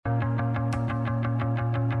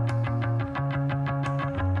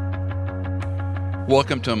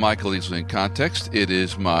Welcome to Michael Easley in Context. It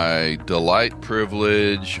is my delight,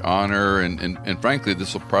 privilege, honor, and frankly,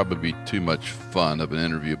 this will probably be too much fun of an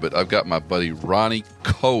interview, but I've got my buddy Ronnie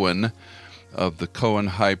Cohen of the Cohen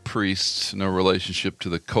High Priests. No relationship to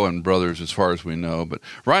the Cohen brothers as far as we know, but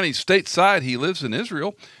Ronnie's stateside. He lives in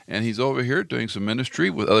Israel, and he's over here doing some ministry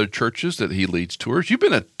with other churches that he leads tours. You've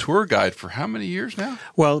been a tour guide for how many years now?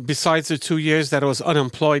 Well, besides the 2 years that I was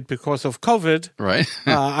unemployed because of COVID, right?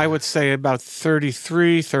 I would say about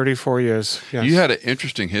 33, 34 years. Yes. You had an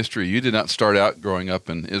interesting history. You did not start out growing up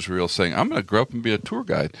in Israel saying, I'm going to grow up and be a tour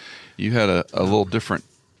guide. You had a little different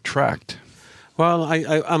tract. Well,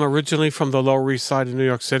 I'm originally from the Lower East Side of New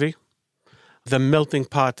York City, the melting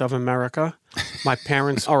pot of America. My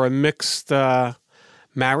parents are a mixed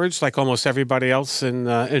marriage, like almost everybody else in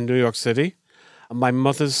New York City. My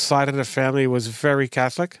mother's side of the family was very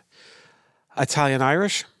Catholic,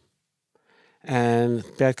 Italian-Irish, and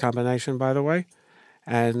bad combination, by the way.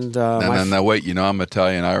 And now, wait, I'm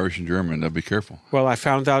Italian, Irish, and German. Now be careful. Well, I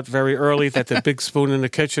found out very early that the big spoon in the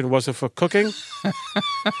kitchen wasn't for cooking.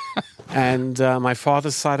 And my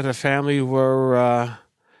father's side of the family were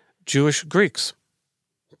Jewish Greeks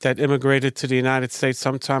that immigrated to the United States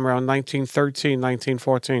sometime around 1913,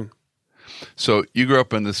 1914. So you grew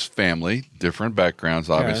up in this family, different backgrounds,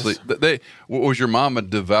 obviously. Yes. Was your mom a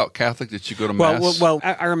devout Catholic? Did she go to Mass? Well,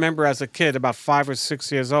 I remember as a kid, about 5 or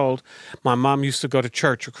 6 years old, my mom used to go to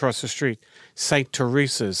church across the street, St.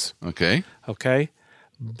 Teresa's. Okay.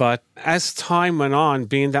 But as time went on,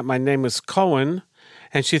 being that my name was Cohen,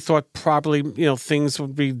 and she thought probably, things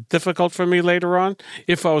would be difficult for me later on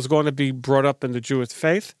if I was going to be brought up in the Jewish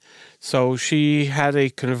faith. So she had a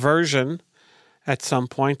conversion at some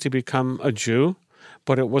point to become a Jew,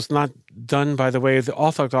 but it was not done by the way of the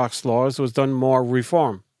Orthodox laws. It was done more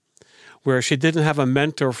reform, where she didn't have a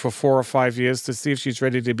mentor for 4 or 5 years to see if she's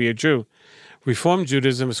ready to be a Jew. Reform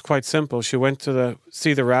Judaism is quite simple. She went to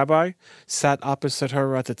see the rabbi, sat opposite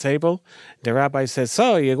her at the table. The rabbi said,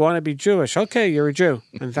 "So, you're going to be Jewish? Okay, you're a Jew."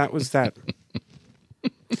 And that was that.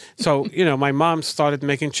 So, my mom started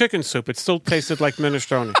making chicken soup. It still tasted like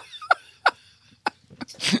minestrone.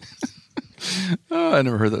 Oh, I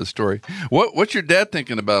never heard that story. What's your dad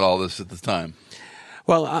thinking about all this at the time?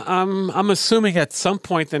 Well, I'm assuming at some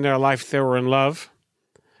point in their life they were in love.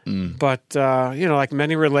 But, like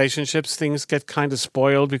many relationships, things get kind of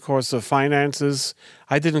spoiled because of finances.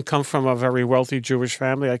 I didn't come from a very wealthy Jewish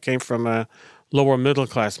family. I came from a lower middle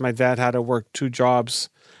class. My dad had to work 2 jobs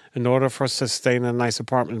in order for us to stay in a nice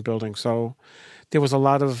apartment building. So there was a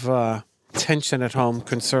lot of tension at home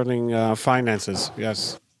concerning finances,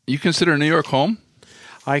 yes. You consider New York home?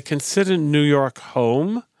 I consider New York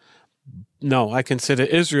home. No, I consider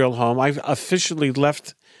Israel home. I've officially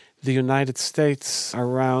left the United States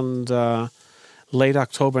around late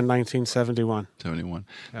October 1971. 71.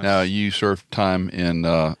 Yes. Now, you served time in,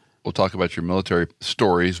 we'll talk about your military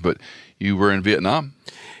stories, but you were in Vietnam?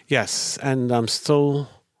 Yes, and I'm still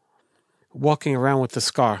walking around with the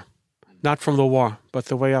scar. Not from the war, but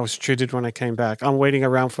the way I was treated when I came back. I'm waiting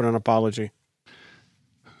around for an apology.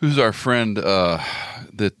 Who's our friend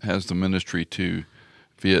that has the ministry to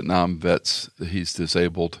Vietnam vets? He's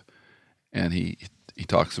disabled, and he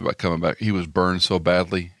talks about coming back. He was burned so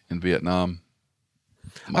badly in Vietnam.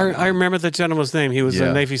 I remember the gentleman's name. He was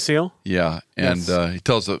a Navy SEAL? Yeah, and he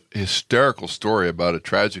tells a hysterical story about a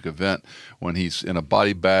tragic event when he's in a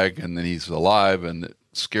body bag and then he's alive, and it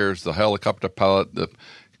scares the helicopter pilot. The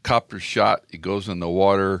copter's shot. He goes in the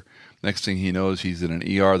water. Next thing he knows, he's in an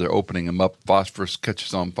ER. They're opening him up. Phosphorus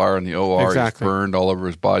catches on fire in the OR. Exactly. He's burned all over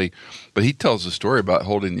his body. But he tells a story about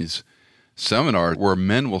holding these seminars where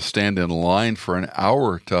men will stand in line for an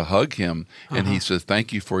hour to hug him. And he says,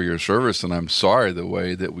 "Thank you for your service, and I'm sorry the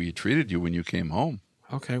way that we treated you when you came home."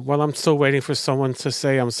 Okay, well, I'm still waiting for someone to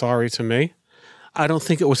say I'm sorry to me. I don't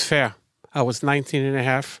think it was fair. I was 19 and a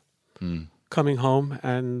half coming home,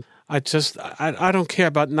 and I don't care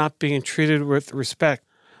about not being treated with respect.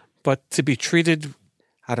 But to be treated,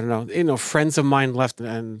 I don't know, friends of mine left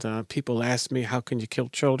and people asked me, how can you kill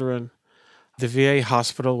children? The VA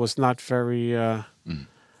hospital was not very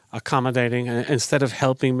accommodating. And instead of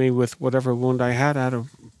helping me with whatever wound I had a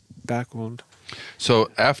back wound.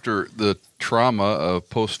 So after the trauma of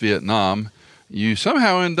post-Vietnam, you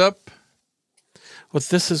somehow end up... Well,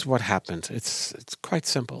 this is what happened. It's quite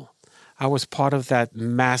simple. I was part of that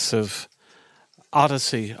massive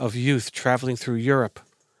odyssey of youth traveling through Europe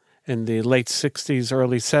in the late 60s,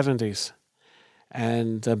 early 70s.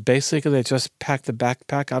 And basically, they just packed the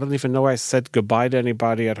backpack. I don't even know I said goodbye to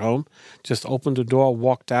anybody at home. Just opened the door,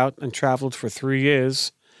 walked out, and traveled for 3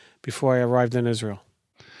 years before I arrived in Israel.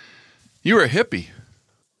 You were a hippie.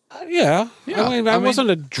 Yeah. Yeah, I I mean- wasn't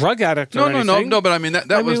a drug addict or anything. No. But I mean,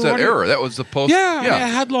 that I was mean, that what do you- era. That was the post. Yeah, I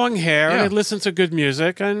had long hair and Yeah. I listened to good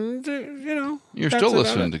music and, You're that's still about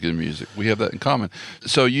listening it. to good music. We have that in common.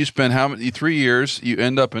 So you spent how many? 3 years. You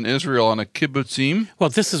end up in Israel on a kibbutzim. Well,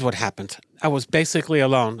 this is what happened. I was basically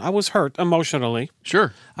alone. I was hurt emotionally.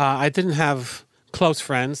 Sure. I didn't have close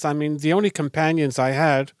friends. I mean, the only companions I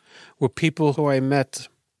had were people who I met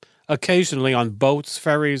occasionally on boats,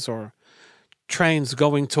 ferries, or trains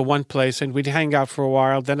going to one place, and we'd hang out for a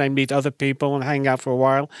while. Then I'd meet other people and hang out for a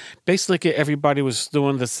while. Basically, everybody was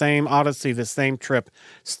doing the same odyssey, the same trip,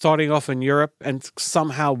 starting off in Europe and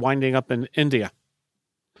somehow winding up in India.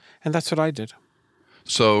 And that's what I did.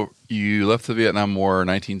 So you left the Vietnam War in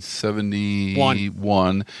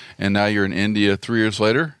 1971, and now you're in India 3 years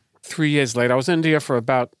later? 3 years later, I was in India for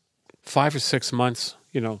about 5 or 6 months,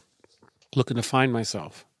 looking to find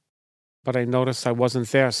myself. But I noticed I wasn't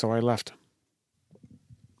there, so I left.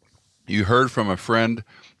 You heard from a friend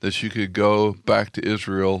that you could go back to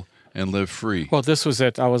Israel and live free. Well, this was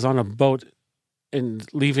it. I was on a boat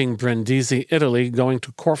leaving Brindisi, Italy, going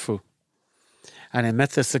to Corfu. And I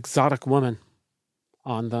met this exotic woman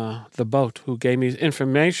on the boat who gave me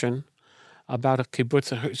information about a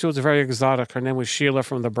kibbutz. She was very exotic. Her name was Sheila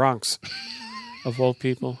from the Bronx, of all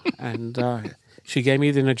people. And she gave me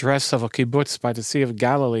an address of a kibbutz by the Sea of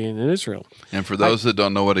Galilee in Israel. And for those that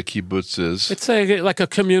don't know what a kibbutz is, It's like a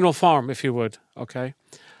communal farm, if you would, okay?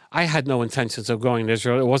 I had no intentions of going to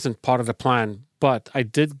Israel. It wasn't part of the plan. But I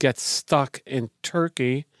did get stuck in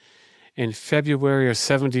Turkey in February of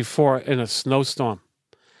 74 in a snowstorm.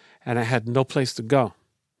 And I had no place to go.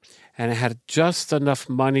 And I had just enough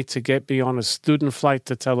money to get me on a student flight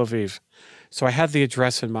to Tel Aviv. So I had the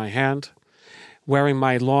address in my hand, wearing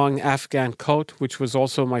my long Afghan coat, which was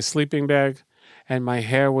also my sleeping bag, and my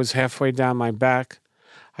hair was halfway down my back.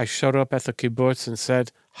 I showed up at the kibbutz and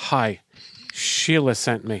said, "Hi, Sheila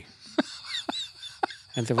sent me."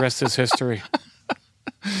 And the rest is history.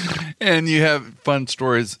 and you have fun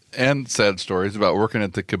stories and sad stories about working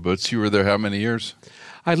at the kibbutz. You were there how many years?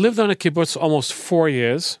 I lived on a kibbutz almost 4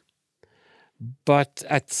 years. But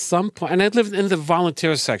at some point, and I lived in the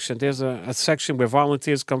volunteer section. There's a section where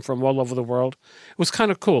volunteers come from all over the world. It was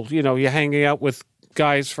kind of cool. You're hanging out with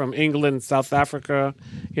guys from England, South Africa,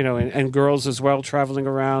 and girls as well traveling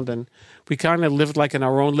around. And we kind of lived like in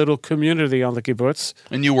our own little community on the kibbutz.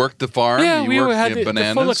 And you worked the farm? Yeah, you we worked had in the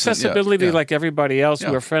bananas? full accessibility Yeah. like everybody else. Yeah.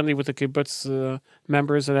 We were friendly with the kibbutz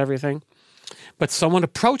members and everything. But someone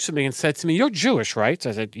approached me and said to me, "You're Jewish, right?"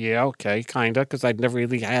 I said, "Yeah, okay, kind of," because I'd never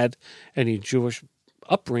really had any Jewish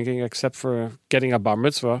upbringing except for getting a bar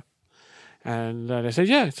mitzvah. And they said,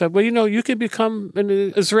 "Yeah." I said, "Well, you could become an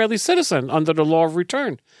Israeli citizen under the law of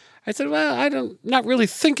return." I said, "Well, not really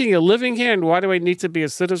thinking of living here, and why do I need to be a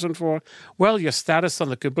citizen for?" "Well, your status on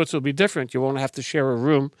the kibbutz will be different. You won't have to share a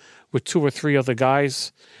room with 2 or 3 other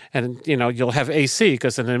guys, and, you'll have AC,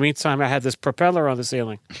 because in the meantime, I had this propeller on the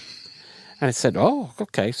ceiling." And I said, "Oh,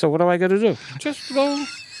 okay, so what am I going to do?" "Just go."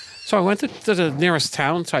 So I went to the nearest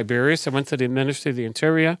town, Tiberias. I went to the Ministry of the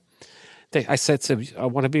Interior. I said to them, "I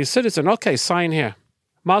want to be a citizen." "Okay, sign here.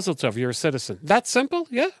 Mazel tov, you're a citizen." "That simple?"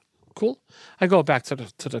 "Yeah, cool." I go back to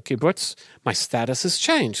the kibbutz. My status has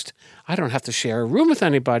changed. I don't have to share a room with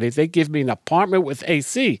anybody. They give me an apartment with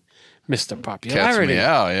AC. Mr. Popularity. Catch me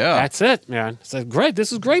out, yeah. That's it, man. I said, "Great,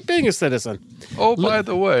 this is great being a citizen." Oh, by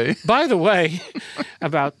the way. By the way,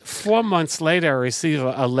 about 4 months later, I received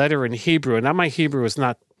a letter in Hebrew. And now my Hebrew is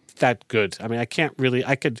not that good. I mean,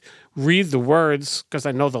 I could read the words because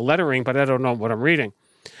I know the lettering, but I don't know what I'm reading.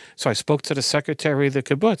 So I spoke to the secretary of the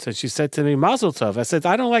kibbutz, and she said to me, "Mazel tov." I said,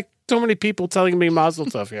 "I don't like too many people telling me Mazel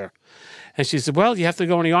tov here." And she said, "Well, you have to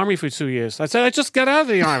go in the army for 2 years." I said, "I just got out of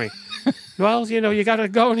the army." "Well, you got to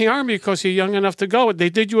go in the army because you're young enough to go. They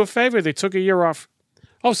did you a favor. They took a year off."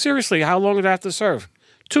 "Oh, seriously? How long did I have to serve?"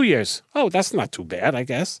 2 years. "Oh, that's not too bad, I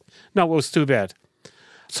guess." No, it was too bad.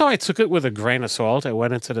 So I took it with a grain of salt. I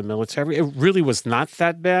went into the military. It really was not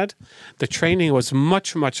that bad. The training was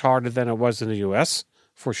much, much harder than it was in the U.S.,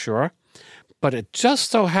 for sure. But it just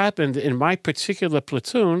so happened in my particular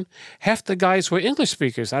platoon, half the guys were English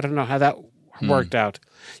speakers. I don't know how that worked out.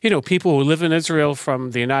 People who live in Israel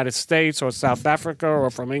from the United States or South Africa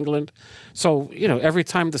or from England. So, every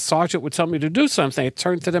time the sergeant would tell me to do something, I'd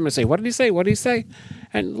turn to them and say, "What did he say? What did he say?"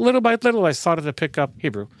 And little by little, I started to pick up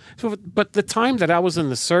Hebrew. But the time that I was in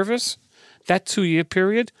the service, that 2-year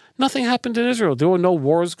period, nothing happened in Israel. There were no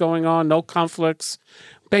wars going on, no conflicts.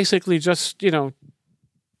 Basically just,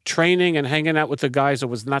 training and hanging out with the guys. It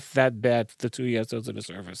was not that bad the 2 years I was in the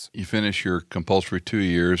service. You finish your compulsory 2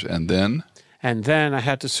 years, and then? And then I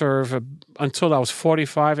had to serve, until I was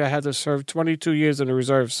 45, I had to serve 22 years in the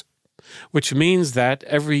reserves, which means that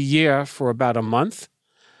every year for about a month,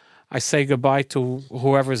 I say goodbye to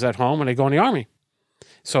whoever's at home and I go in the Army.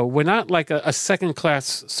 So we're not like a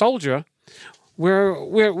second-class soldier.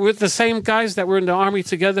 We're the same guys that were in the Army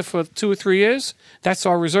together for 2 or 3 years. That's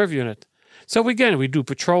our reserve unit. So again, we do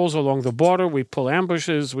patrols along the border, we pull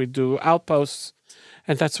ambushes, we do outposts,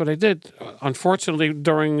 and that's what I did. Unfortunately,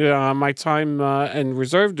 during my time in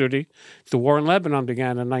reserve duty, the war in Lebanon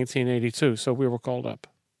began in 1982, so we were called up.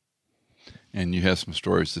 And you have some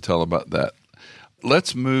stories to tell about that.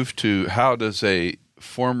 Let's move to, how does a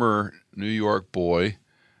former New York boy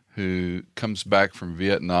who comes back from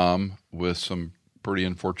Vietnam with some pretty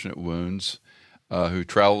unfortunate wounds, who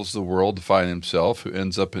travels the world to find himself, who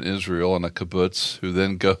ends up in Israel in a kibbutz, who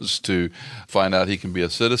then goes to find out he can be a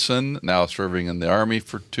citizen, now serving in the Army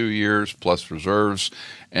for 2 years, plus reserves,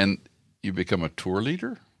 and you become a tour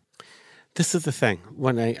leader? This is the thing.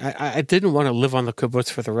 When I didn't want to live on the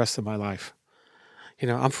kibbutz for the rest of my life. You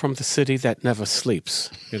know, I'm from the city that never sleeps,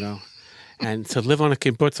 you know. And to live on a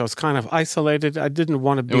kibbutz, I was kind of isolated. I didn't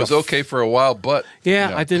want to be... It was okay for a while, but...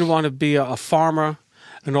 Yeah, I didn't want to be a farmer.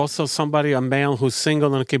 And also a male who's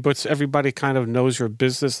single in a kibbutz. Everybody kind of knows your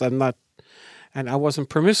business. And I wasn't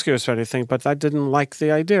promiscuous or anything, but I didn't like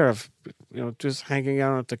the idea of, you know, just hanging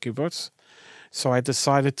out at the kibbutz. So I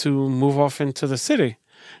decided to move off into the city.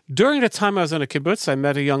 During the time I was in a kibbutz, I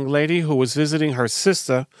met a young lady who was visiting her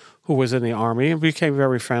sister who was in the Army, and we became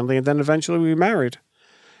very friendly. And then eventually we married.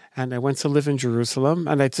 And I went to live in Jerusalem,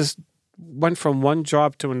 and I just went from one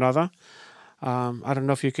job to another. I don't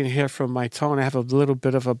know if you can hear from my tone. I have a little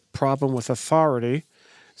bit of a problem with authority.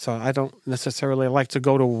 So I don't necessarily like to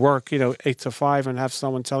go to work, 8 to 5 and have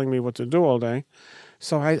someone telling me what to do all day.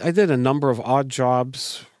 So I did a number of odd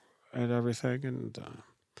jobs and everything.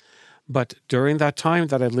 But during that time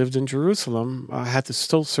that I lived in Jerusalem, I had to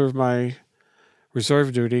still serve my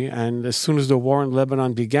reserve duty. And as soon as the war in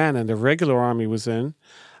Lebanon began and the regular army was in,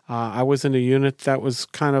 I was in a unit that was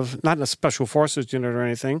kind of not in a special forces unit or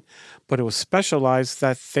anything, but it was specialized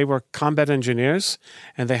that they were combat engineers,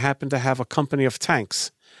 and they happened to have a company of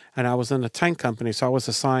tanks. And I was in a tank company, so I was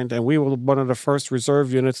assigned, and we were one of the first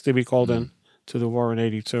reserve units to be called in to the war in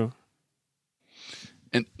 82.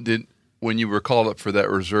 And when you were called up for that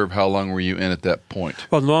reserve, how long were you in at that point?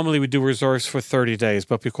 Well, normally we do reserves for 30 days,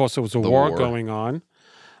 but because there was a war going on,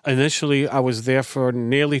 initially I was there for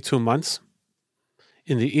nearly 2 months.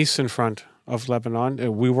 In the eastern front of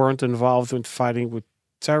Lebanon. We weren't involved in fighting with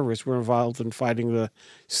terrorists. We were involved in fighting the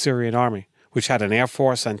Syrian army, which had an air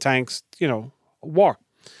force and tanks, war.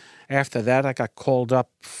 After that, I got called up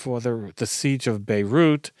for the siege of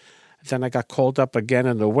Beirut. Then I got called up again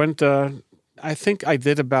in the winter. I think I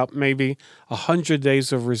did about maybe 100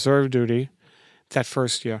 days of reserve duty that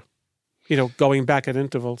first year, going back at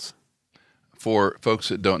intervals. For folks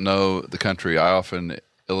that don't know the country, I often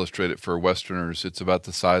illustrate it for Westerners. It's about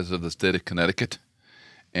the size of the state of Connecticut.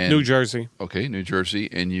 And New Jersey. Okay, New Jersey.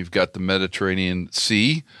 And you've got the Mediterranean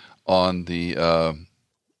Sea on the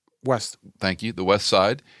west. Thank you. The west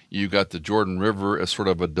side. You've got the Jordan River as sort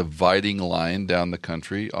of a dividing line down the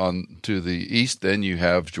country. On to the east, then you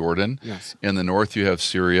have Jordan. Yes. In the north, you have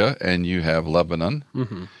Syria, and you have Lebanon.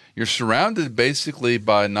 Mm-hmm. You're surrounded basically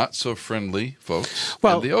by not so friendly folks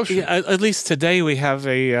in the ocean. Yeah, at least today we have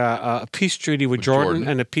a peace treaty with Jordan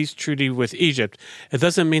and a peace treaty with Egypt. It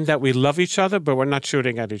doesn't mean that we love each other, but we're not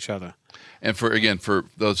shooting at each other. And for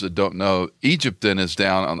those that don't know, Egypt then is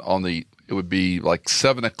down on the, it would be like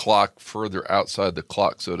 7 o'clock further outside the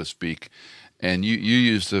clock, so to speak. And you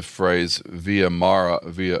use the phrase via Mara,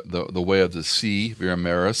 via the way of the sea, via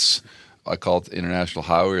Maris. I call it the International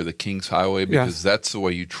Highway or the King's Highway because that's the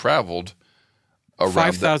way you traveled around.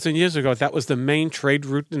 5,000 years ago, that was the main trade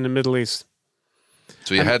route in the Middle East.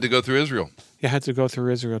 So you had to go through Israel. You had to go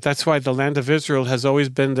through Israel. That's why the land of Israel has always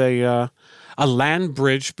been a land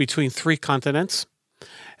bridge between 3 continents.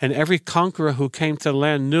 And every conqueror who came to the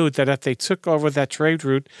land knew that if they took over that trade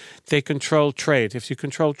route, they controlled trade. If you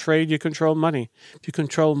control trade, you control money. If you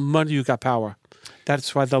control money, you got power.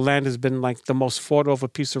 That's why the land has been like the most fought over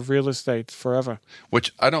piece of real estate forever.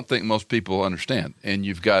 Which I don't think most people understand. And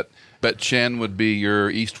you've got Bet Shan would be your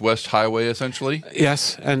east-west highway, essentially?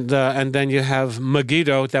 Yes, and then you have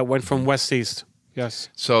Megiddo that went from west-east. Yes.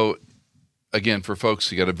 So, again, for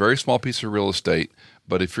folks, you got a very small piece of real estate,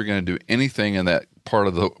 but if you're going to do anything in that part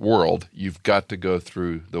of the world, you've got to go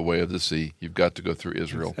through the way of the sea. You've got to go through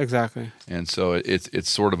Israel. Exactly. And so it's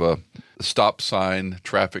sort of a stop sign,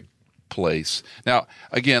 traffic place. Now,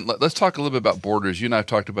 again, let's talk a little bit about borders. You and I have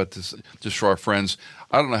talked about this just for our friends.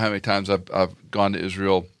 I don't know how many times I've gone to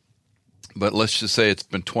Israel But let's just say it's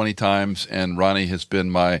been 20 times, and Ronnie has been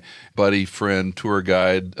my buddy, friend, tour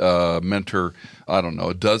guide, mentor, I don't know,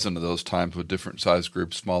 a dozen of those times with different size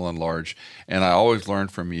groups, small and large. And I always learn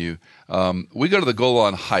from you. We go to the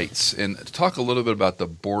Golan Heights and talk a little bit about the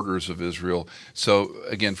borders of Israel. So,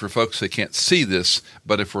 again, for folks that can't see this,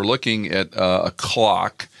 but if we're looking at a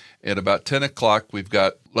clock, at about 10 o'clock, we've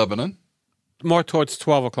got Lebanon. More towards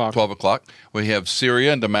 12 o'clock. 12 o'clock. We have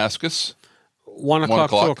Syria and Damascus. 1 o'clock,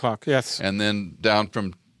 2 o'clock, yes. And then down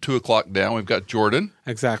from 2 o'clock down, we've got Jordan.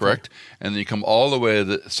 Exactly. Correct. And then you come all the way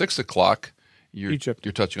to 6 o'clock, Egypt.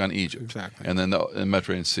 You're touching on Egypt. Exactly. And then the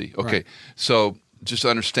Mediterranean Sea. Okay. Right. So just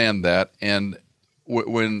understand that. And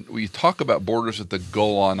when we talk about borders at the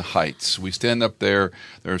Golan Heights, we stand up there.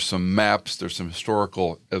 There's some maps. There's some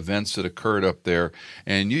historical events that occurred up there.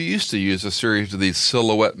 And you used to use a series of these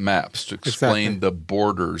silhouette maps to explain the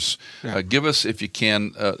borders. Yeah. Give us, if you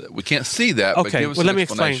can, we can't see that, but give us well, an let me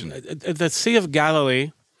explanation. explain. The Sea of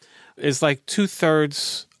Galilee is like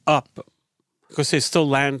 2/3 up because there's still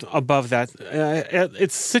land above that.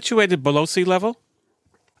 It's situated below sea level.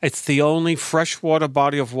 It's the only freshwater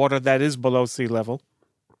body of water that is below sea level.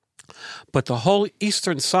 But the whole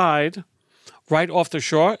eastern side, right off the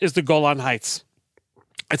shore, is the Golan Heights.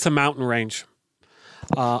 It's a mountain range.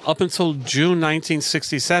 Up until June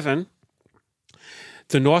 1967,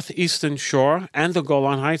 the northeastern shore and the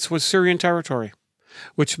Golan Heights was Syrian territory,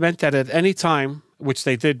 which meant that at any time, which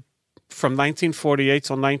they did from 1948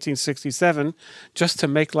 till 1967, just to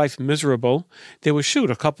make life miserable, they would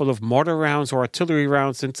shoot a couple of mortar rounds or artillery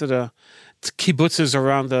rounds into the kibbutzes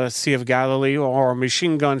around the Sea of Galilee, or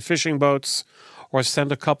machine gun fishing boats, or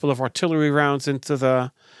send a couple of artillery rounds into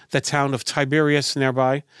the town of Tiberias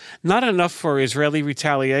nearby. Not enough for Israeli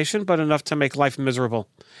retaliation, but enough to make life miserable.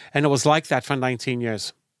 And it was like that for 19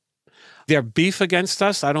 years. Their beef against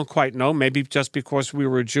us, I don't quite know, maybe just because we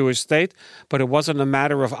were a Jewish state, but it wasn't a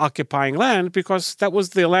matter of occupying land because that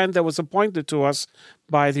was the land that was appointed to us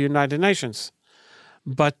by the United Nations.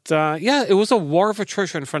 But it was a war of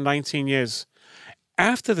attrition for 19 years.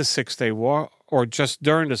 After the Six-Day War, or just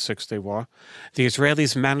during the Six-Day War, the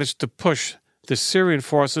Israelis managed to push the Syrian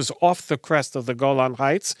forces off the crest of the Golan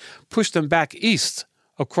Heights, push them back east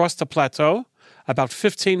across the plateau, about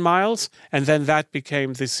 15 miles, and then that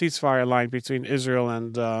became the ceasefire line between Israel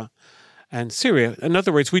and Syria. In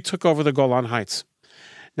other words, we took over the Golan Heights.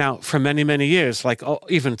 Now, for many, many years,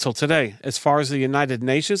 even till today, as far as the United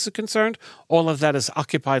Nations is concerned, all of that is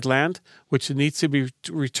occupied land, which needs to be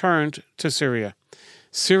returned to Syria.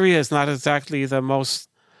 Syria is not exactly the most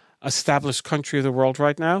established country of the world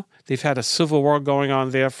right now. They've had a civil war going on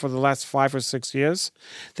there for the last 5 or 6 years.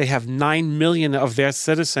 They have 9 million of their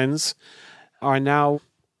citizens are now,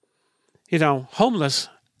 homeless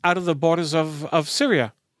out of the borders of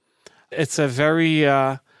Syria. It's a very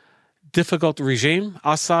difficult regime.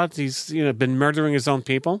 Assad, he's been murdering his own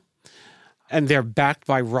people. And they're backed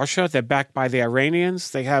by Russia. They're backed by the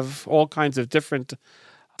Iranians. They have all kinds of different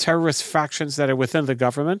terrorist factions that are within the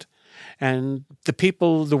government. And the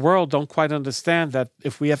people, the world, don't quite understand that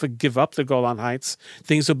if we ever give up the Golan Heights,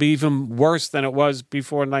 things will be even worse than it was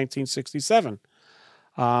before 1967.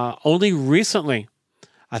 Only recently,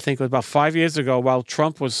 I think it was about 5 years ago, while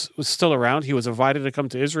Trump was still around, he was invited to come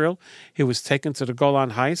to Israel. He was taken to the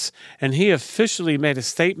Golan Heights, and he officially made a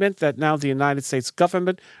statement that now the United States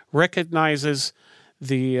government recognizes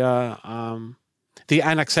the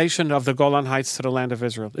annexation of the Golan Heights to the land of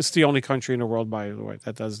Israel. It's the only country in the world, by the way,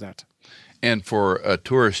 that does that. And for a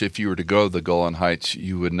tourist, if you were to go to the Golan Heights,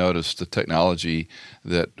 you would notice the technology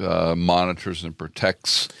that monitors and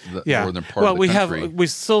protects the northern part of the country. We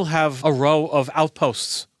still have a row of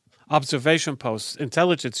outposts, observation posts,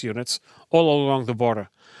 intelligence units all along the border.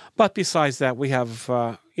 But besides that, we have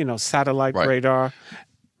satellite radar.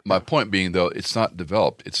 My point being, though, it's not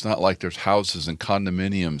developed. It's not like there's houses and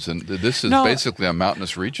condominiums, and this is basically a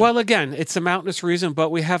mountainous region. Well, again, it's a mountainous region, but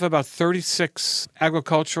we have about 36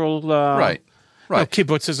 agricultural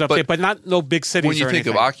kibbutzes up there, but no big cities. When you think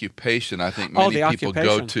anything. of occupation, I think many people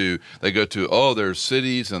go to there's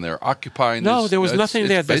cities and they're occupying. No, this. there was nothing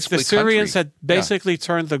there. The Syrians country. had basically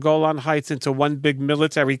turned the Golan Heights into one big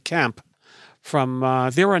military camp.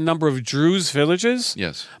 There were a number of Druze villages.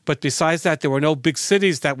 Yes. But besides that, there were no big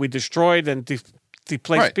cities that we destroyed and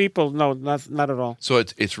displaced people. No, not at all. So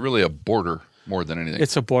it's really a border more than anything.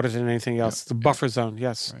 It's a border than anything else. The buffer zone,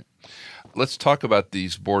 yes. Right. Let's talk about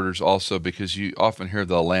these borders also, because you often hear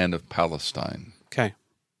the land of Palestine. Okay.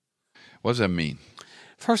 What does that mean?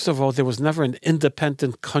 First of all, there was never an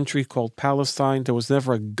independent country called Palestine. There was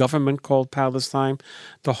never a government called Palestine.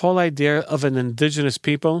 The whole idea of an indigenous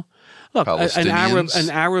people, look, an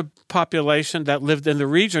Arab population that lived in the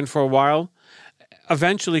region for a while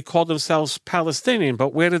eventually called themselves Palestinian.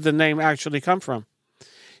 But where did the name actually come from?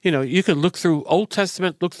 You know, you can look through Old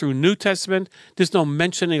Testament, look through New Testament. There's no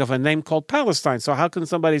mentioning of a name called Palestine. So how can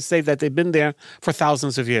somebody say that they've been there for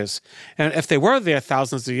thousands of years? And if they were there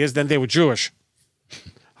thousands of years, then they were Jewish.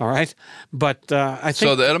 All right. But I think...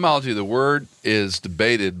 So the etymology of the word is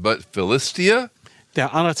debated, but Philistia? Yeah,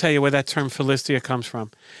 I'll tell you where that term Philistia comes from.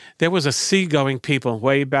 There was a seagoing people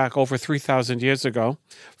way back over 3,000 years ago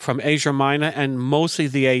from Asia Minor and mostly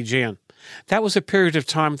the Aegean. That was a period of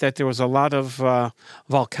time that there was a lot of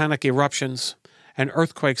volcanic eruptions and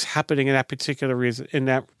earthquakes happening in that particular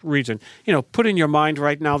region. You know, put in your mind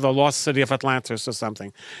right now the lost city of Atlantis or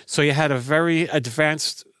something. So you had a very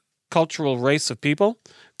advanced cultural race of people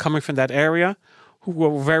coming from that area who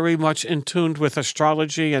were very much in tune with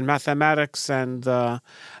astrology and mathematics, and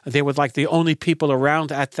they were like the only people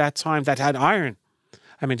around at that time that had iron.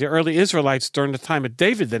 I mean, the early Israelites during the time of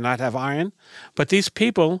David did not have iron, but these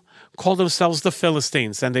people called themselves the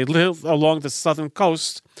Philistines, and they lived along the southern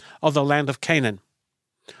coast of the land of Canaan.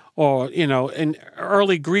 Or, you know, in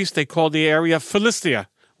early Greece, they called the area Philistia,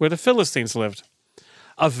 where the Philistines lived.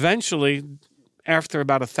 Eventually, after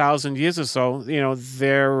about 1,000 years or so, you know,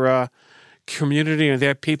 their community and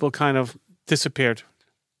their people kind of disappeared.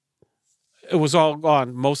 It was all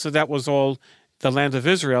gone. Most of that was all the land of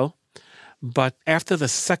Israel. But after the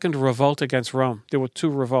second revolt against Rome, there were two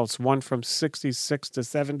revolts, one from 66 to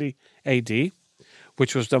 70 AD,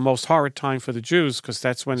 which was the most horrid time for the Jews because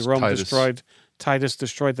that's when Titus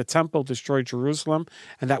destroyed the temple, destroyed Jerusalem,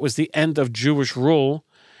 and that was the end of Jewish rule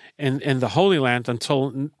in the Holy Land until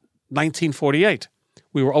 1948.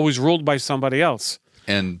 We were always ruled by somebody else.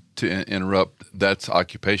 And to interrupt, that's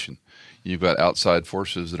occupation. You've got outside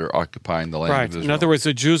forces that are occupying the land of Israel. In other words,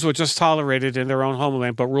 the Jews were just tolerated in their own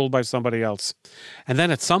homeland, but ruled by somebody else. And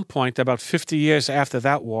then at some point, about 50 years after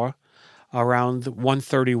that war, around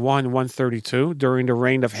 131, 132, during the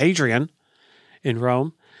reign of Hadrian in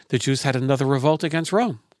Rome, the Jews had another revolt against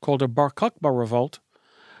Rome called the Bar Kokhba revolt,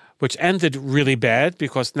 which ended really bad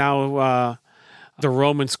because now the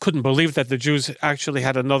Romans couldn't believe that the Jews actually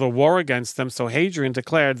had another war against them. So Hadrian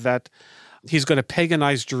declared that he's going to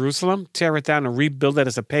paganize Jerusalem, tear it down and rebuild it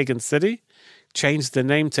as a pagan city, change the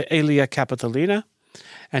name to Aelia Capitolina,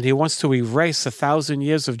 and he wants to erase 1,000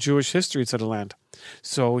 years of Jewish history to the land.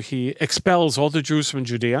 So he expels all the Jews from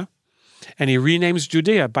Judea, and he renames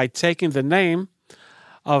Judea by taking the name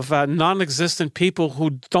of non-existent people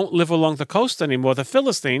who don't live along the coast anymore, the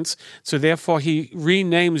Philistines. So therefore he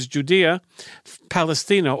renames Judea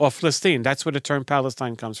Palestina or Philistine. That's where the term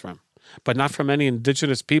Palestine comes from, but not from any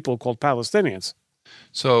indigenous people called Palestinians.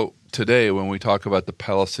 So today, when we talk about the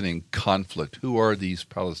Palestinian conflict, who are these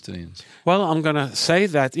Palestinians? Well, I'm going to say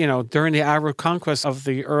that, you know, during the Arab conquest of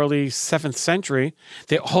the early 7th century,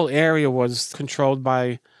 the whole area was controlled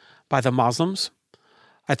by the Muslims.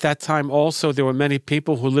 At that time also, there were many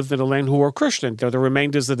people who lived in the land who were Christian. They're the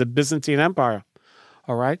remainders of the Byzantine Empire.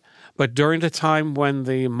 All right? But during the time when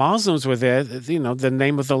the Muslims were there, you know, the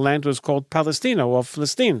name of the land was called Palestina or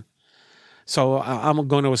Philistine. So I'm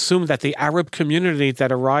going to assume that the Arab community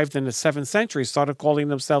that arrived in the 7th century started calling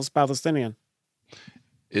themselves Palestinian.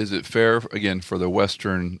 Is it fair, again, for the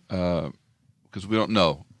Western, because we don't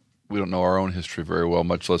know our own history very well,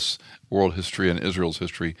 much less world history and Israel's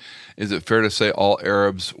history. Is it fair to say all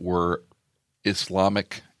Arabs were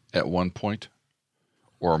Islamic at one point,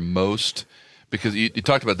 or most? Because you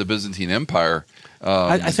talked about the Byzantine Empire.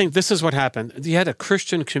 I think this is what happened. You had a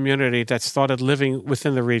Christian community that started living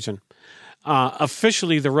within the region.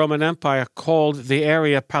 Officially, the Roman Empire called the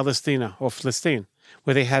area Palestina or Philistine,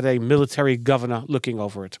 where they had a military governor looking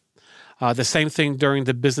over it. The same thing during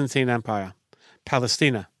the Byzantine Empire,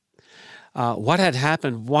 Palestina. What had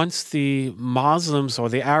happened once the Muslims or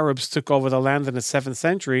the Arabs took over the land in the 7th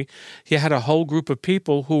century, you had a whole group of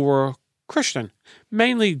people who were Christian,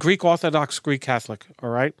 mainly Greek Orthodox, Greek Catholic, all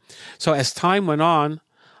right? So as time went on,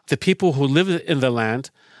 the people who lived in the land,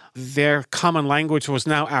 their common language was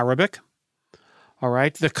now Arabic, all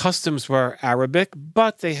right? The customs were Arabic,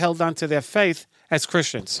 but they held on to their faith as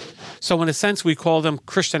Christians. So in a sense, we call them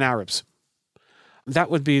Christian Arabs.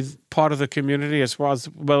 That would be part of the community as well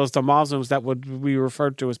as the Muslims that would be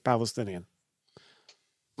referred to as Palestinian.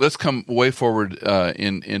 Let's come way forward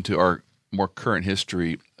into our more current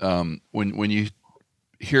history. When you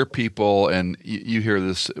hear people, and you hear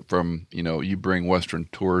this from, you bring Western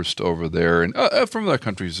tourists over there and from other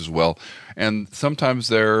countries as well, and sometimes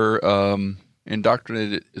they're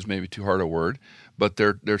indoctrinated is maybe too hard a word, but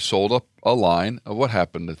they're sold up a line of what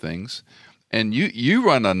happened to things. And you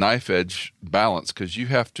run a knife edge balance because you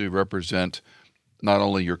have to represent not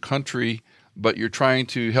only your country, but you're trying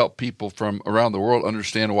to help people from around the world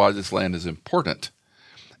understand why this land is important.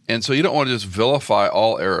 And so you don't want to just vilify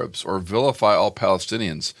all Arabs or vilify all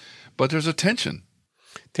Palestinians, but there's a tension.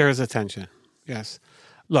 There is a tension, yes.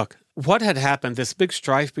 Look, what had happened, this big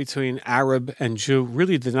strife between Arab and Jew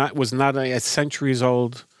really was not a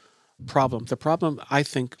centuries-old problem. The problem, I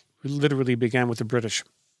think, literally began with the British.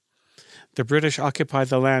 The British occupied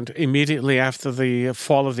the land immediately after the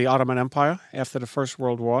fall of the Ottoman Empire, after the First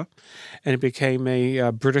World War, and it became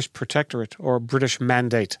a British protectorate or British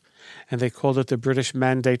mandate. And they called it the British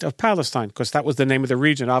Mandate of Palestine because that was the name of the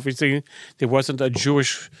region. Obviously, there wasn't a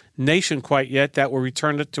Jewish nation quite yet that will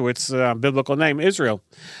return it to its biblical name, Israel.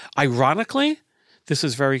 Ironically, this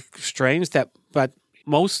is very strange, but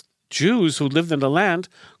most Jews who lived in the land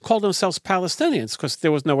called themselves Palestinians because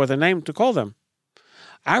there was no other name to call them.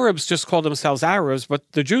 Arabs just called themselves Arabs, but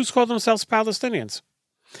the Jews called themselves Palestinians.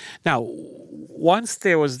 Now, once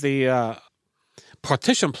there was the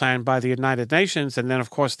partition plan by the United Nations, and then,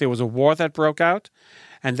 of course, there was a war that broke out,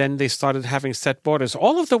 and then they started having set borders.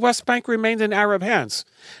 All of the West Bank remained in Arab hands.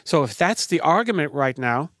 So if that's the argument right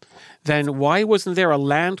now, then why wasn't there a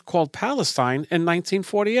land called Palestine in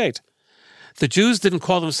 1948? The Jews didn't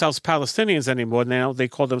call themselves Palestinians anymore. Now they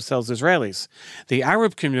call themselves Israelis. The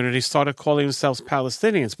Arab community started calling themselves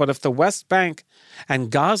Palestinians. But if the West Bank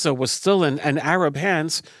and Gaza was still in Arab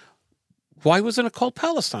hands, why wasn't it called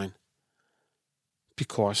Palestine?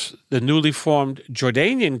 Because the newly formed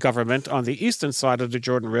Jordanian government on the eastern side of the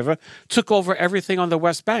Jordan River took over everything on the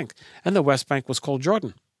West Bank, and the West Bank was called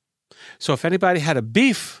Jordan. So if anybody had a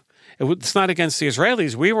beef, it's not against the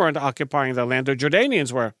Israelis. We weren't occupying the land, the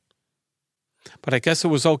Jordanians were. But I guess it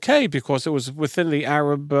was okay because it was within the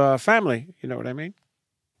Arab family. You know what I mean?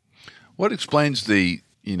 What explains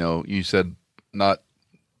you said not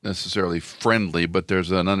necessarily friendly, but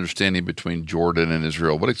there's an understanding between Jordan and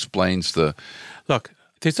Israel. What explains the... Look,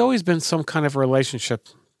 there's always been some kind of relationship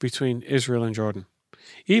between Israel and Jordan.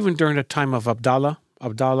 Even during the time of Abdallah.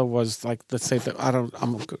 Abdallah was like, let's say,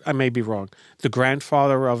 I may be wrong, the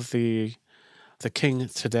grandfather of the king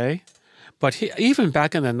today. But even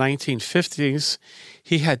back in the 1950s,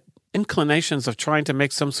 he had inclinations of trying to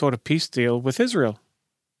make some sort of peace deal with Israel.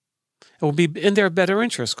 It would be in their better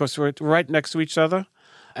interest because we're right next to each other.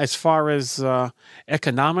 As far as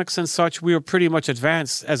economics and such, we were pretty much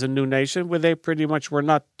advanced as a new nation, where they pretty much were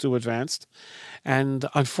not too advanced. And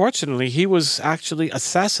unfortunately, he was actually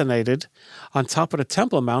assassinated on top of the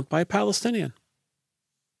Temple Mount by a Palestinian.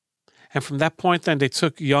 And from that point, then, they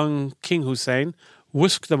took young King Hussein,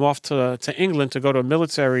 whisked them off to England to go to a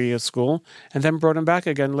military school, and then brought him back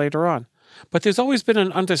again later on. But there's always been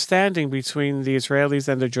an understanding between the Israelis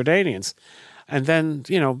and the Jordanians. And then,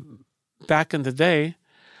 back in the day,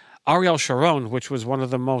 Ariel Sharon, which was one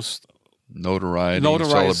of the most notarized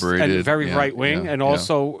celebrated, and very right-wing, and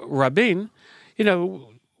also Rabin,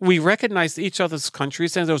 we recognized each other's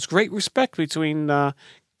countries, and there was great respect between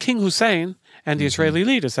King Hussein and the Israeli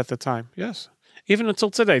leaders at the time, yes. Even until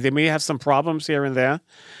today. They may have some problems here and there,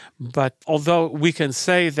 but although we can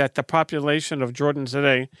say that the population of Jordan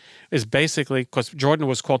today is basically, because Jordan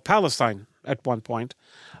was called Palestine at one point,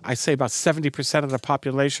 I say about 70% of the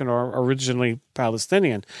population are originally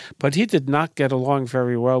Palestinian, but he did not get along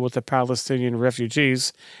very well with the Palestinian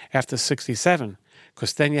refugees after 1967.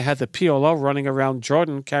 Because then you had the PLO running around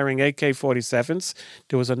Jordan carrying AK-47s.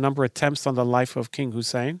 There was a number of attempts on the life of King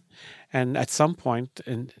Hussein. And at some point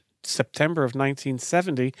in September of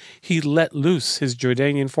 1970, he let loose his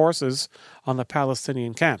Jordanian forces on the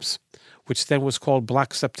Palestinian camps, which then was called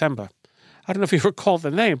Black September. I don't know if you recall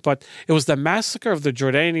the name, but it was the massacre of the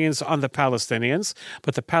Jordanians on the Palestinians.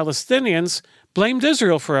 But the Palestinians blamed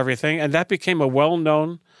Israel for everything, and that became a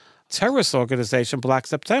well-known terrorist organization, Black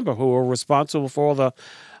September, who were responsible for all the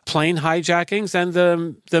plane hijackings and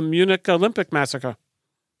the Munich Olympic massacre.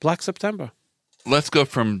 Black September. Let's go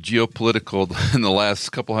from geopolitical in the last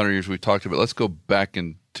couple hundred years we've talked about. Let's go back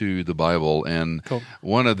into the Bible. And cool.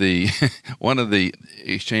 one of the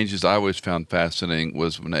exchanges I always found fascinating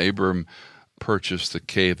was when Abram purchased the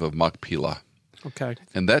cave of Machpelah. Okay.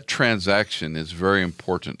 And that transaction is very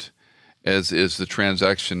important, as is the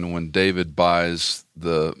transaction when David buys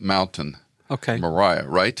the mountain, Moriah,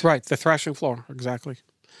 right? Right, the threshing floor, exactly.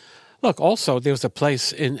 Look, also, there was a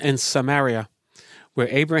place in Samaria where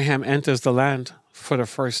Abraham enters the land for the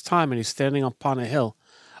first time, and he's standing upon a hill,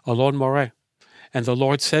 Alon Moreh. And the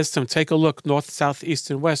Lord says to him, take a look north, south, east,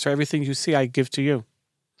 and west, or everything you see I give to you.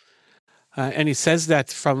 And he says that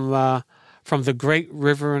from from the great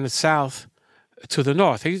river in the south to the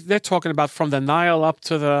north. They're talking about from the Nile up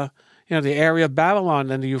to the area of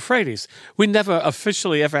Babylon and the Euphrates. We never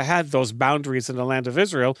officially ever had those boundaries in the land of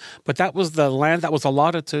Israel, but that was the land that was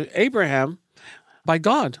allotted to Abraham by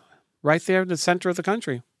God, right there in the center of the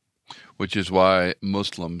country. Which is why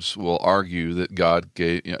Muslims will argue that God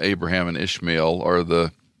gave Abraham and Ishmael are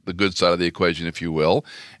the good side of the equation, if you will,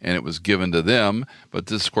 and it was given to them. But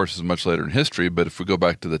this, of course, is much later in history. But if we go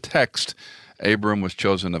back to the text, Abram was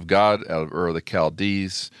chosen of God out of Ur of the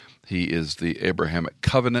Chaldees. He is the Abrahamic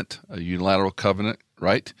covenant, a unilateral covenant,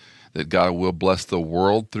 right? That God will bless the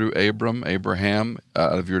world through Abraham,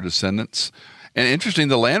 out of your descendants. And interesting,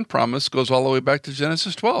 the land promise goes all the way back to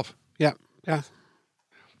Genesis 12. Yeah.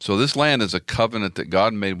 So this land is a covenant that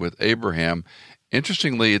God made with Abraham.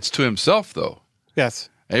 Interestingly, it's to himself, though. Yes.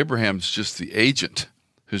 Abraham's just the agent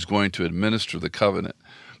who's going to administer the covenant.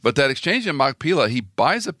 But that exchange in Machpelah, he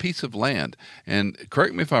buys a piece of land. And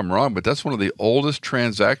correct me if I'm wrong, but that's one of the oldest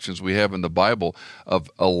transactions we have in the Bible of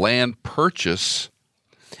a land purchase.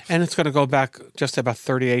 And it's going to go back just about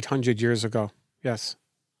 3,800 years ago. Yes.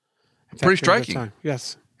 Pretty striking.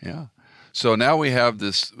 Yes. Yeah. So now we have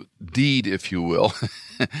this deed, if you will,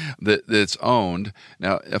 that's owned.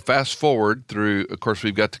 Now, fast forward through, of course,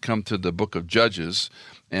 we've got to come to the book of Judges.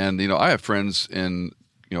 And, I have friends in,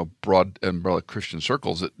 broad umbrella Christian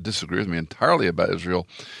circles that disagree with me entirely about Israel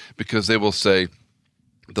because they will say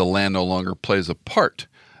the land no longer plays a part.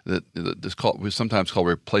 We sometimes call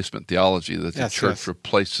replacement theology, that the church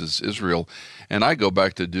replaces Israel. And I go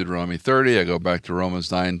back to Deuteronomy 30. I go back to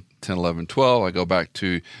Romans 9, 10, 11, 12. I go back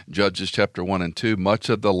to Judges chapter 1 and 2. Much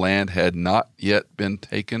of the land had not yet been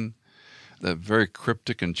taken. That very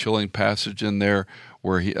cryptic and chilling passage in there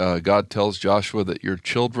where God tells Joshua that your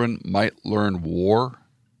children might learn war.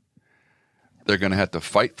 They're going to have to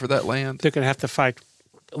fight for that land. They're going to have to fight.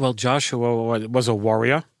 Well, Joshua was a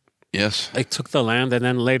warrior. Yes. They took the land, and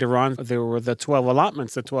then later on, there were the 12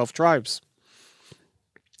 allotments, the 12 tribes.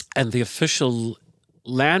 And the official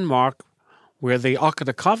landmark where the Ark of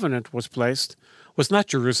the Covenant was placed was not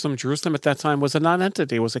Jerusalem. Jerusalem at that time was a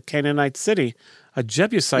non-entity. It was a Canaanite city, a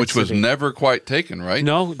Jebusite city. Which was never quite taken, right?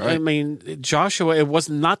 No, right. I mean, Joshua, it was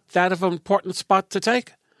not that of an important spot to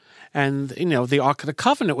take. And, the Ark of the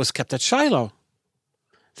Covenant was kept at Shiloh.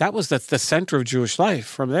 That was the center of Jewish life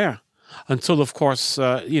from there. Until, of course,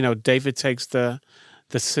 David takes the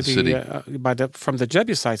city from the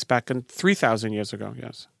Jebusites back in 3,000 years ago,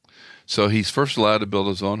 yes. So he's first allowed to build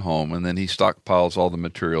his own home, and then he stockpiles all the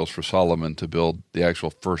materials for Solomon to build the actual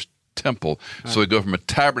first temple. Right. So we go from a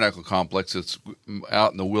tabernacle complex that's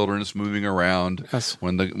out in the wilderness moving around. Yes.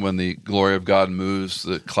 When the glory of God moves,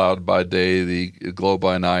 the cloud by day, the glow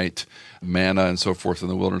by night, manna and so forth in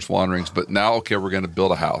the wilderness wanderings. But now, we're going to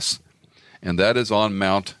build a house. And that is on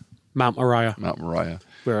Mount Moriah. Mount Moriah.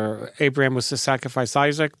 Where Abraham was to sacrifice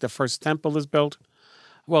Isaac. The first temple is built.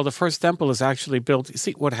 Well, the first temple is actually built. You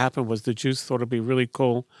see, what happened was the Jews thought it would be really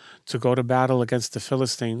cool to go to battle against the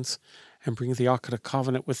Philistines and bring the Ark of the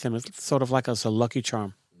Covenant with them. It's sort of like as a lucky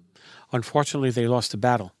charm. Unfortunately, they lost the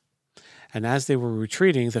battle. And as they were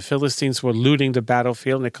retreating, the Philistines were looting the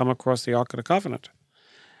battlefield, and they come across the Ark of the Covenant.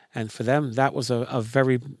 And for them, that was a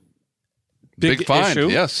very big find, issue.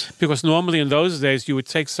 Yes. Because normally in those days, you would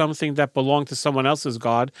take something that belonged to someone else's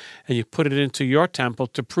God and you put it into your temple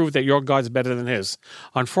to prove that your God's better than his.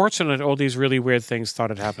 Unfortunately, all these really weird things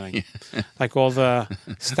started happening. Like all the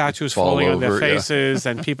statues falling on their faces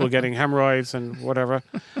and people getting hemorrhoids and whatever.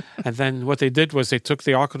 And then what they did was they took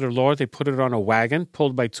the Ark of the Lord, they put it on a wagon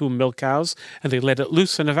pulled by 2 milk cows, and they let it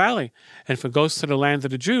loose in a valley. And if it goes to the land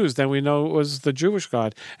of the Jews, then we know it was the Jewish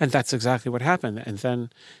God. And that's exactly what happened. And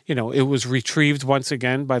then, it was retrieved once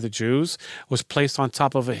again by the Jews, was placed on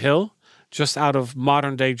top of a hill just out of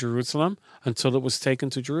modern-day Jerusalem until it was taken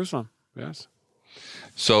to Jerusalem. Yes.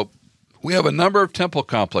 So we have a number of temple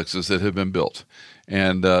complexes that have been built.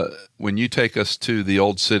 And when you take us to the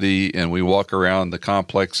old city and we walk around the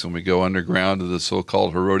complex and we go underground to the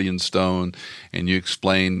so-called Herodian stone and you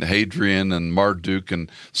explain Hadrian and Marduk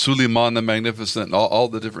and Suleiman the Magnificent and all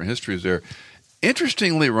the different histories there,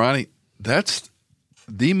 interestingly, Ronnie, that's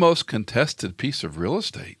the most contested piece of real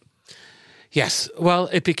estate. Yes. Well,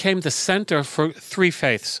 it became the center for 3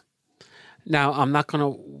 faiths. Now, I'm not going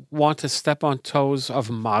to want to step on toes of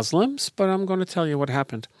Muslims, but I'm going to tell you what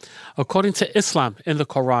happened. According to Islam, in the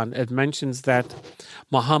Quran, it mentions that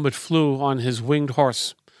Muhammad flew on his winged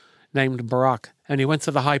horse named Barak, and he went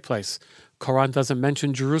to the high place. Quran doesn't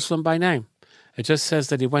mention Jerusalem by name. It just says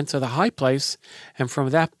that he went to the high place, and from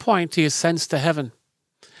that point, he ascends to heaven.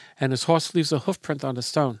 And his horse leaves a hoof print on the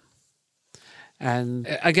stone. And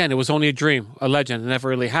again, it was only a dream, a legend. It never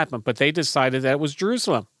really happened. But they decided that it was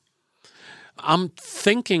Jerusalem. I'm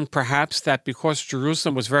thinking perhaps that because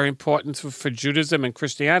Jerusalem was very important for Judaism and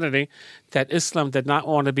Christianity, that Islam did not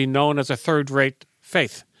want to be known as a third-rate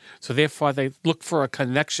faith. So therefore, they looked for a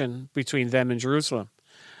connection between them and Jerusalem.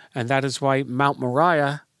 And that is why Mount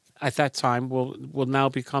Moriah at that time will now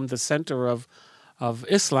become the center of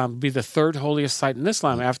Islam, be the third holiest site in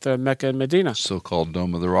Islam after Mecca and Medina. So-called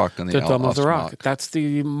Dome of the Rock and the Dome of the Rock. That's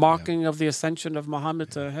the marking of the ascension of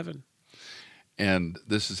Muhammad to heaven. And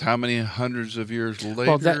this is how many hundreds of years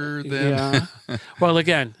later then? Yeah. Well,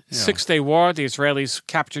 again, Six-Day War, the Israelis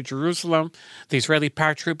captured Jerusalem. The Israeli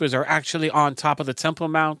paratroopers are actually on top of the Temple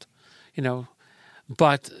Mount,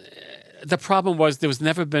 But the problem was there was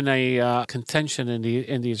never been a contention in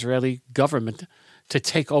the Israeli government to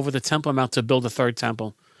take over the Temple Mount to build a third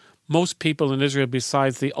temple. Most people in Israel,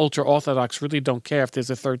 besides the ultra-Orthodox, really don't care if there's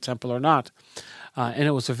a third temple or not. And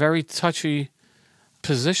it was a very touchy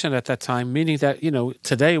position at that time, meaning that,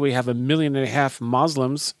 today we have 1.5 million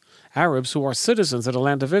Muslims, Arabs, who are citizens of the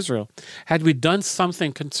land of Israel. Had we done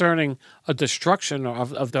something concerning a destruction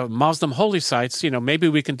of the Muslim holy sites, maybe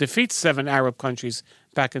we can defeat 7 Arab countries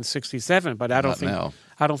back in 1967, but I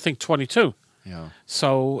don't think 22. Yeah.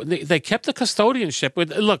 So they kept the custodianship.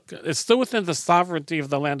 Look, it's still within the sovereignty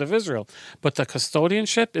of the land of Israel, but the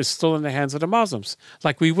custodianship is still in the hands of the Muslims.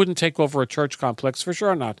 Like, we wouldn't take over a church complex, for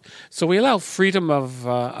sure not. So we allow freedom of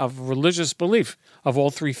religious belief of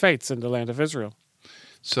all 3 faiths in the land of Israel.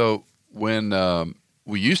 So when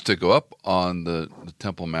we used to go up on the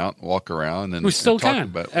Temple Mount, walk around, and we still talk can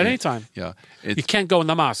about at any time. Yeah, you can't go in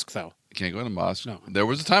the mosque though. You can't go in the mosque. No. There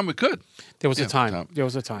was a time we could. There was a time. There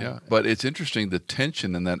was a time. Yeah, but it's interesting the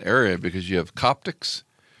tension in that area because you have Coptics,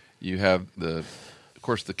 you have of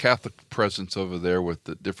course, the Catholic presence over there with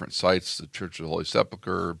the different sites, the Church of the Holy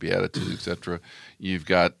Sepulchre, Beatitudes, etc. You've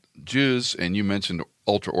got Jews, and you mentioned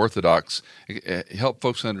ultra-Orthodox. Help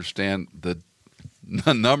folks understand the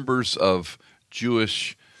numbers of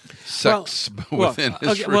Jewish sects within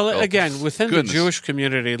Israel. Well, again, within the Jewish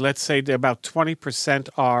community, let's say about 20%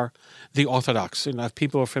 are the Orthodox. If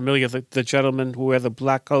people are familiar, the gentlemen who wear the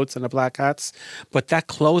black coats and the black hats, but that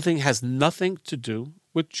clothing has nothing to do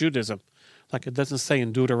with Judaism. Like it doesn't say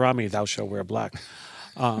in Deuteronomy, thou shalt wear black.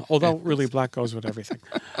 Although really black goes with everything.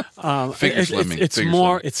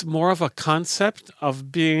 It's more of a concept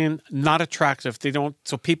of being not attractive.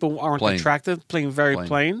 So people aren't attractive, being very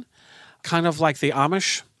plain. Kind of like the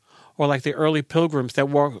Amish or like the early pilgrims that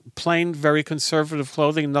wore plain, very conservative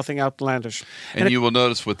clothing, nothing outlandish. And you will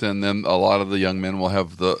notice within them, a lot of the young men will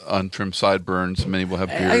have the untrimmed sideburns. Many will have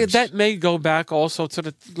beards. That may go back also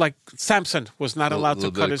to Samson was not allowed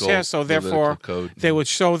to cut his hair, so therefore they would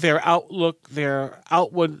show their outlook, their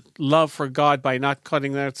outward love for God by not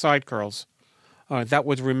cutting their side curls. That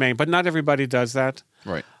would remain. But not everybody does that.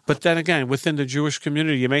 Right. But then again, within the Jewish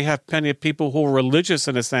community, you may have plenty of people who are religious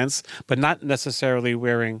in a sense, but not necessarily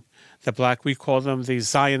wearing the black. We call them the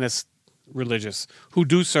Zionist religious, who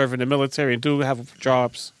do serve in the military and do have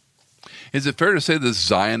jobs. Is it fair to say the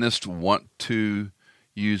Zionists want to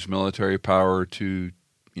use military power to,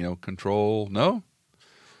 control? No?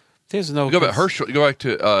 There's no... You go back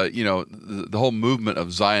to, the whole movement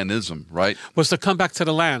of Zionism, right? Was to come back to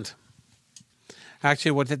the land.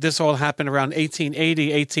 Actually, this all happened around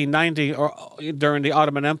 1880, 1890, or during the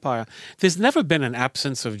Ottoman Empire. There's never been an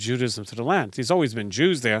absence of Judaism to the land. There's always been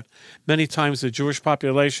Jews there. Many times the Jewish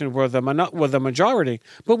population were the majority,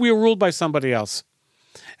 but we were ruled by somebody else.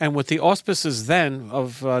 And with the auspices then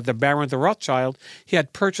of the Baron de Rothschild, he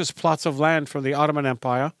had purchased plots of land from the Ottoman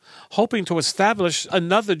Empire, hoping to establish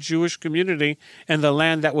another Jewish community in the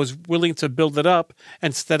land that was willing to build it up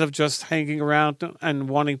instead of just hanging around and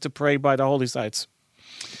wanting to pray by the holy sites.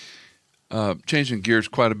 Changing gears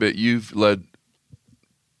quite a bit, you've led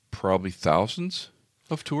probably thousands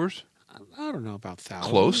of tours? I don't know about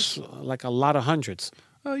thousands. Close? Like a lot of hundreds.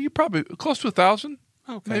 You probably close to 1,000.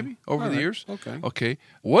 Okay. Maybe over the years. Okay.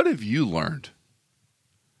 What have you learned?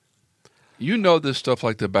 You know this stuff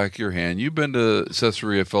like the back of your hand. You've been to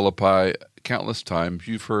Caesarea Philippi countless times.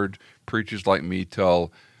 You've heard preachers like me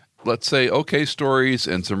tell, let's say, okay stories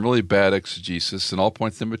and some really bad exegesis and all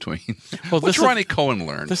points in between. Well, what's Ronnie Cohen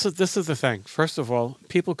learned? This is the thing. First of all,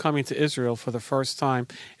 people coming to Israel for the first time,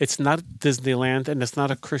 it's not Disneyland and it's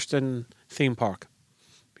not a Christian theme park.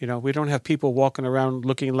 We don't have people walking around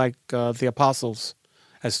looking like the apostles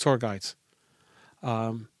as tour guides.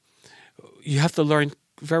 You have to learn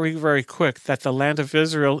very, very quick that the land of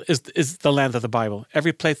Israel is the land of the Bible.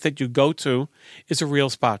 Every place that you go to is a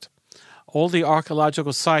real spot. All the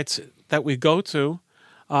archaeological sites that we go to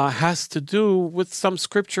has to do with some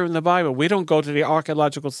scripture in the Bible. We don't go to the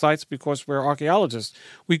archaeological sites because we're archaeologists.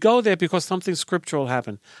 We go there because something scriptural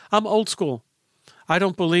happened. I'm old school. I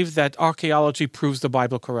don't believe that archaeology proves the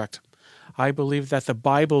Bible correct. I believe that the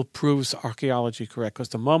Bible proves archaeology correct, because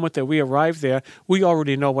the moment that we arrive there, we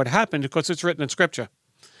already know what happened because it's written in Scripture.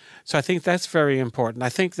 So I think that's very important. I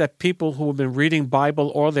think that people who have been reading Bible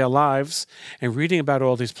all their lives and reading about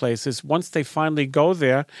all these places, once they finally go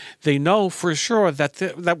there, they know for sure that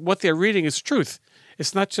that what they're reading is truth.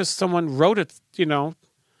 It's not just someone wrote it,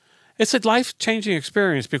 It's a life-changing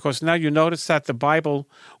experience, because now you notice that the Bible,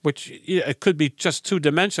 which it could be just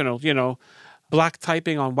two-dimensional, black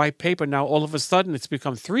typing on white paper, now all of a sudden it's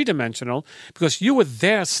become three-dimensional, because you were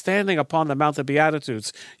there standing upon the Mount of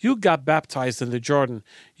Beatitudes. You got baptized in the Jordan.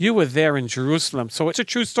 You were there in Jerusalem. So it's a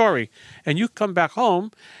true story. And you come back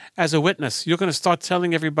home as a witness. You're going to start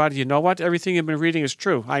telling everybody, you know what? Everything you've been reading is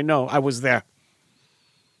true. I know. I was there.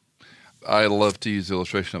 I love to use the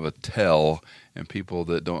illustration of a tell, and people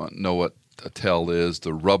that don't know what a tell is,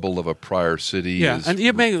 the rubble of a prior city. Yeah, and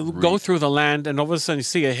you may go through the land, and all of a sudden you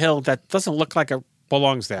see a hill that doesn't look like it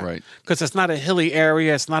belongs there. Right. Because it's not a hilly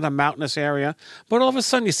area, it's not a mountainous area, but all of a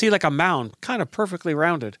sudden you see like a mound, kind of perfectly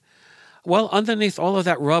rounded. Well, underneath all of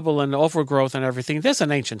that rubble and overgrowth and everything, there's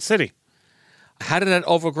an ancient city. How did that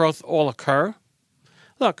overgrowth all occur?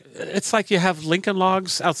 Look, it's like you have Lincoln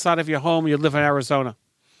logs outside of your home, you live in Arizona,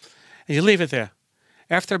 and you leave it there.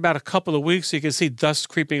 After about a couple of weeks, you can see dust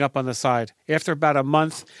creeping up on the side. After about a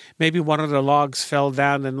month, maybe one of the logs fell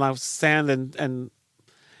down and now sand and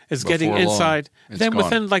is getting inside. Then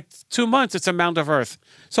within like 2 months, it's a mound of earth.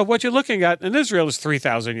 So what you're looking at in Israel is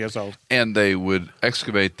 3,000 years old. And they would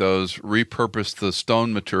excavate those, repurpose the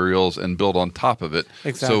stone materials, and build on top of it.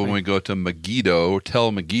 Exactly. So when we go to Megiddo,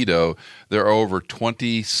 Tel Megiddo, there are over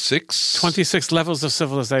 26 levels of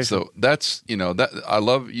civilization. So that's, I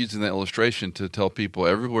love using that illustration to tell people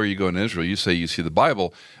everywhere you go in Israel, you say you see the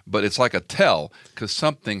Bible, but it's like a tell, because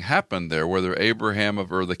something happened there, whether Abraham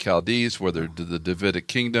of Ur the Chaldees, whether the Davidic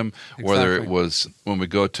kingdom, whether it was when we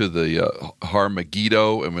go to the Har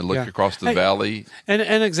Megiddo and we look across the valley. And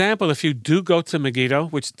an example, if you do go to Megiddo,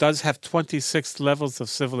 which does have 26 levels of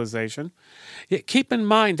civilization, keep in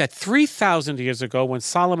mind that 3,000 years ago, when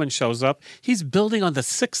Solomon shows up, he's building on the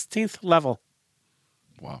 16th level.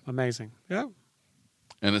 Wow. Amazing. Yeah.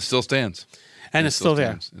 And it still stands. And it's still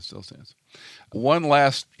there. It still stands. One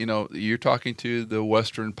last, you're talking to the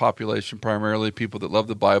Western population, primarily people that love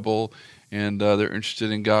the Bible and they're interested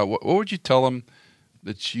in God. What would you tell them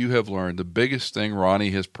that you have learned, the biggest thing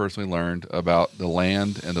Ronnie has personally learned about the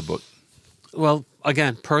land and the book? Well,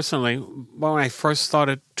 again, personally, when I first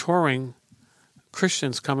started touring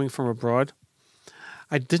Christians coming from abroad,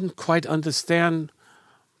 I didn't quite understand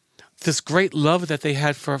this great love that they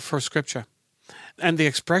had for Scripture. And the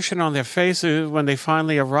expression on their faces when they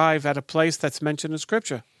finally arrive at a place that's mentioned in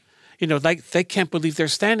Scripture. They can't believe they're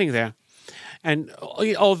standing there. And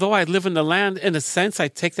although I live in the land, in a sense, I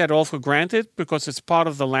take that all for granted because it's part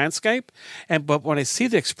of the landscape. But when I see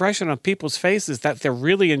the expression on people's faces that they're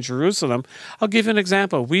really in Jerusalem, I'll give you an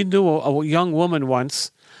example. We knew a young woman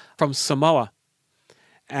once from Samoa.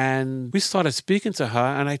 And we started speaking to her,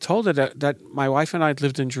 and I told her that my wife and I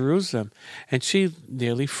lived in Jerusalem. And she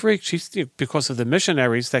nearly freaked. Because of the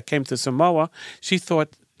missionaries that came to Samoa, she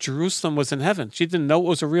thought Jerusalem was in heaven. She didn't know it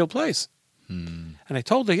was a real place. And I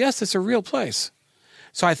told her, yes, it's a real place.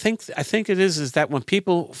 So I think it is that when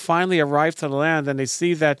people finally arrive to the land and they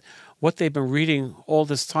see that what they've been reading all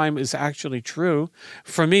this time is actually true,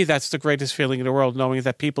 for me, that's the greatest feeling in the world, knowing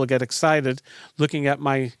that people get excited looking at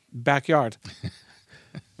my backyard.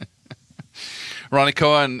 Ronnie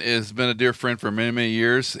Cohen has been a dear friend for many, many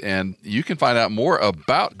years, and you can find out more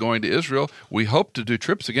about going to Israel. We hope to do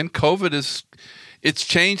trips again. COVID it's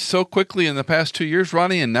changed so quickly in the past 2 years,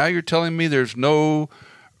 Ronnie, and now you're telling me there's no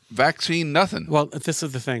vaccine, nothing. Well, this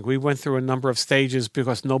is the thing. We went through a number of stages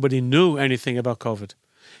because nobody knew anything about COVID.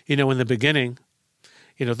 In the beginning,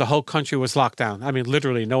 the whole country was locked down. I mean,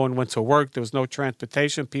 literally, no one went to work. There was no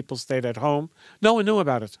transportation. People stayed at home. No one knew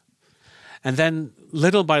about it. And then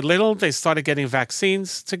little by little, they started getting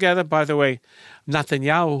vaccines together. By the way,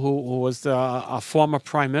 Netanyahu, who was a former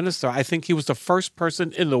prime minister, I think he was the first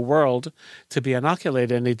person in the world to be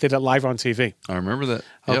inoculated, and he did it live on TV. I remember that.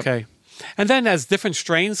 Yep. Okay. And then as different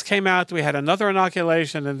strains came out, we had another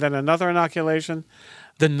inoculation and then another inoculation.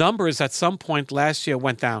 The numbers at some point last year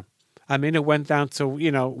went down. I mean, it went down to,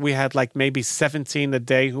 we had like maybe 17 a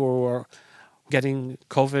day who were getting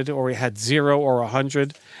COVID, or we had 0 or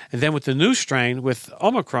 100. And then with the new strain, with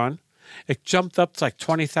Omicron, it jumped up to like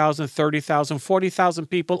 20,000, 30,000, 40,000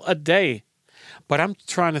 people a day. But I'm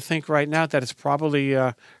trying to think right now that it's probably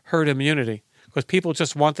herd immunity because people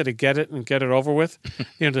just wanted to get it and get it over with.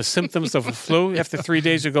 The symptoms of the flu, after 3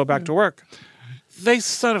 days you go back to work. They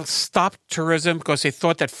sort of stopped tourism because they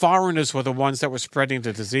thought that foreigners were the ones that were spreading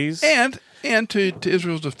the disease. And to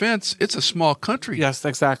Israel's defense, it's a small country. Yes,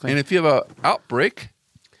 exactly. And if you have an outbreak...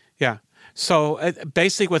 Yeah. So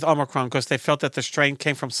basically with Omicron, because they felt that the strain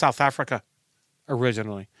came from South Africa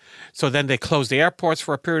originally. So then they closed the airports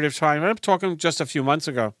for a period of time. I'm talking just a few months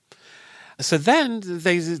ago. So then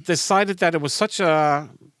they decided that it was such the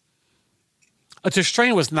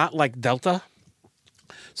strain was not like Delta.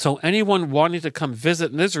 So anyone wanting to come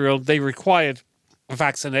visit in Israel, they required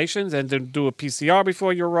vaccinations and then do a PCR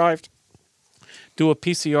before you arrived. Do a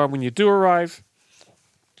PCR when you do arrive.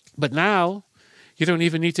 But now you don't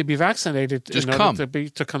even need to be vaccinated in order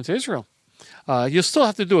to come to Israel. You still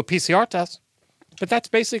have to do a PCR test, but that's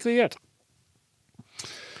basically it.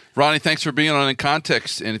 Ronnie, thanks for being on In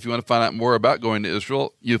Context. And if you want to find out more about going to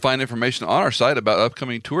Israel, you'll find information on our site about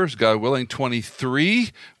upcoming tours, God willing,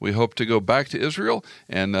 23. We hope to go back to Israel.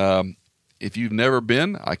 And if you've never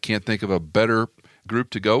been, I can't think of a better group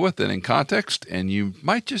to go with than In Context. And you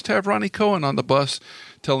might just have Ronnie Cohen on the bus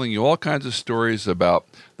telling you all kinds of stories about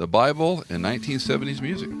the Bible and 1970s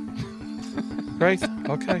music. Great.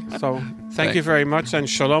 Okay. So thank you very much. And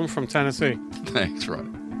shalom from Tennessee. Thanks,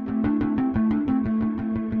 Ronnie.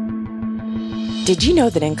 Did you know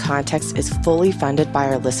that In Context is fully funded by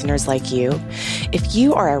our listeners like you? If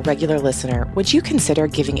you are a regular listener, would you consider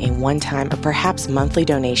giving a one-time or perhaps monthly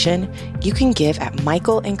donation? You can give at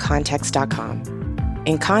michaelincontext.com.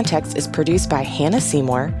 In Context is produced by Hannah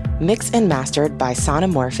Seymour, mixed and mastered by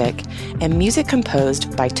Sonomorphic, and music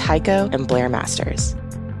composed by Tycho and Blair Masters.